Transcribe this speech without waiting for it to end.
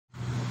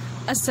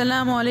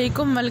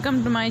अस्सलामुअलैकुम,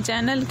 welcome to my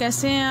channel.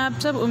 कैसे हैं आप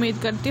सब? उम्मीद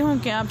करती हूँ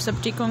कि आप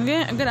सब ठीक होंगे।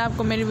 अगर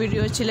आपको मेरी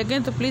वीडियो अच्छी लगे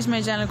तो प्लीज़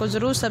मेरे चैनल को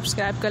ज़रूर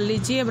सब्सक्राइब कर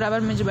लीजिए। बराबर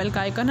में जो बेल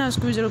का आइकन है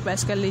उसको भी ज़रूर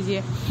प्रेस कर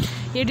लीजिए।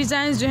 ये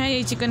डिज़ाइन जो हैं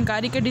ये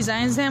चिकनकारी के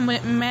डिज़ाइन हैं।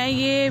 मैं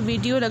ये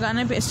वीडियो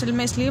लगाने पे असल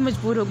में इसलिए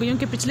मजबूर हो गई हूँ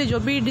कि पिछले जो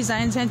भी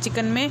डिज़ाइन हैं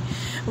चिकन में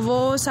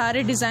वो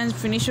सारे डिज़ाइन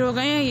फिनिश हो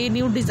गए हैं। ये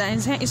न्यू डिज़ाइन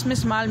हैं, इसमें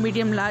small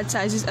medium large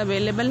size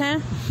available हैं।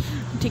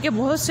 ठीक है,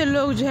 बहुत से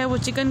लोग जो है वो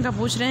चिकन का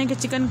पूछ रहे हैं कि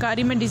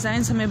चिकनकारी में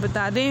डिज़ाइन हमें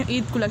बता दें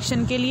ईद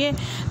कलेक्शन के लिए।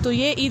 तो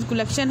ये ईद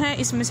कलेक्शन है,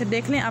 इसमें से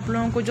देख लें आप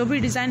लोगों को जो भी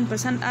डिज़ाइन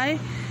पसंद आए।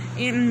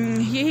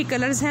 यही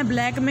कलर्स हैं,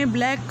 ब्लैक में,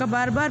 ब्लैक का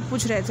बार बार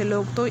पूछ रहे थे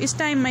लोग, तो इस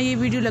टाइम मैं ये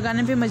वीडियो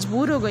लगाने पे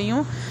मजबूर हो गई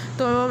हूँ।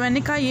 तो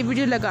मैंने कहा ये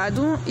वीडियो लगा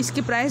दूँ।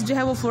 इसकी प्राइस जो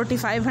है वो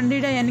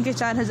 4500 है, यानी कि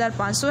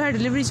 4500 है।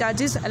 डिलीवरी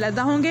चार्जेस अलग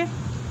होंगे,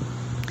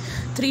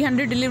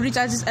 300 डिलीवरी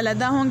चार्जेस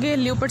अलग होंगे।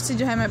 लियोपर्ट से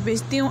जो है मैं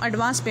भेजती हूँ,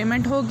 एडवांस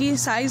पेमेंट होगी।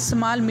 साइज़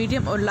स्मॉल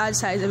मीडियम और लार्ज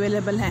साइज़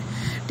अवेलेबल हैं।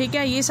 ठीक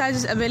है, ये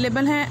साइज़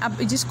अवेलेबल हैं।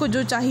 अब जिसको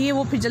जो चाहिए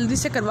वो फिर जल्दी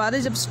से करवा दे।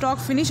 जब स्टॉक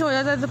फिनिश हो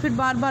जाता है तो फिर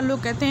बार बार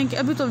लोग कहते हैं कि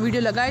अभी तो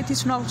वीडियो लगाई थी,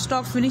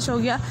 स्टॉक फिनिश हो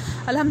गया।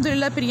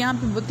 अल्हम्दुलिल्लाह फिर यहाँ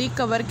पे बुटीक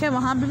का वर्क है,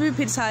 वहाँ पे भी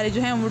फिर सारे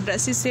जो हैं वो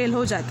ड्रेसेस सेल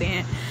हो जाते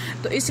हैं।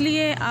 तो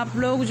इसलिए आप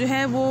लोग जो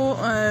है वो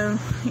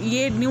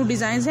ये न्यू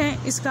डिज़ाइन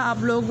हैं, इसका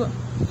आप लोग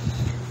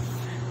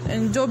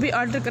जो भी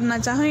ऑर्डर करना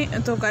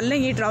चाहें तो कर लें।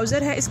 ये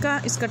ट्राउज़र है, इसका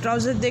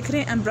ट्राउज़र देख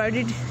रहे हैं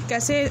एम्ब्रॉयडर्ड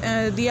कैसे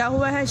दिया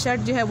हुआ है।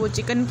 शर्ट जो है वो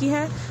चिकन की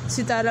है,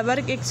 सितारा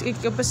वर्क, एक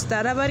के ऊपर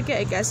सितारा वर्क है,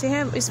 एक ऐसे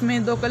है।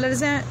 इसमें 2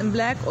 कलर्स हैं,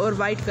 ब्लैक और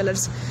वाइट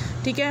कलर्स।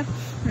 ठीक है,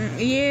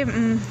 ये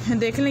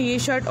देख लें, ये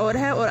शर्ट और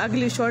है और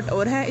अगली शर्ट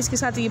और है। इसके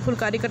साथ ये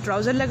फुलकारी का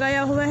ट्राउज़र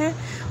लगाया हुआ है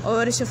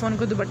और शिफॉन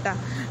का दुपट्टा।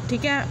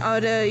 ठीक है,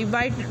 और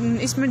वाइट,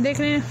 इसमें देख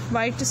रहे हैं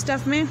वाइट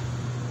स्टफ़ में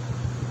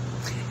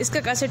इसका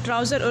कैसे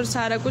ट्राउज़र और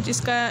सारा कुछ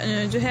इसका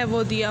जो है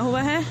वो दिया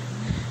हुआ है।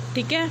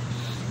 ठीक है,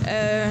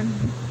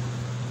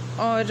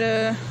 और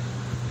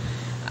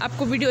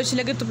आपको वीडियो अच्छी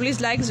लगे तो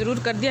प्लीज़ लाइक ज़रूर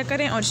कर दिया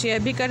करें और शेयर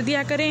भी कर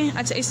दिया करें।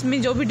 अच्छा,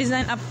 इसमें जो भी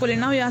डिज़ाइन आपको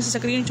लेना हो यहाँ से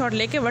स्क्रीनशॉट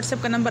लेके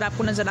व्हाट्सएप का नंबर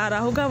आपको नज़र आ रहा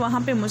होगा,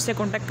 वहाँ पे मुझसे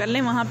कांटेक्ट कर लें।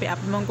 वहाँ पे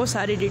आप लोगों को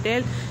सारी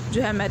डिटेल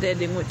जो है मैं दे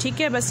दूँगी।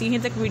 ठीक है, बस यहीं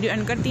तक वीडियो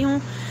एंड करती हूँ।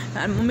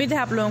 उम्मीद है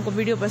आप लोगों को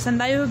वीडियो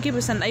पसंद आई होगी।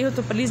 पसंद आई हो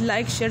तो प्लीज़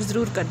लाइक शेयर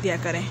ज़रूर कर दिया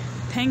करें।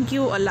 थैंक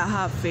यू, अल्लाह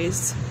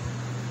हाफिज़।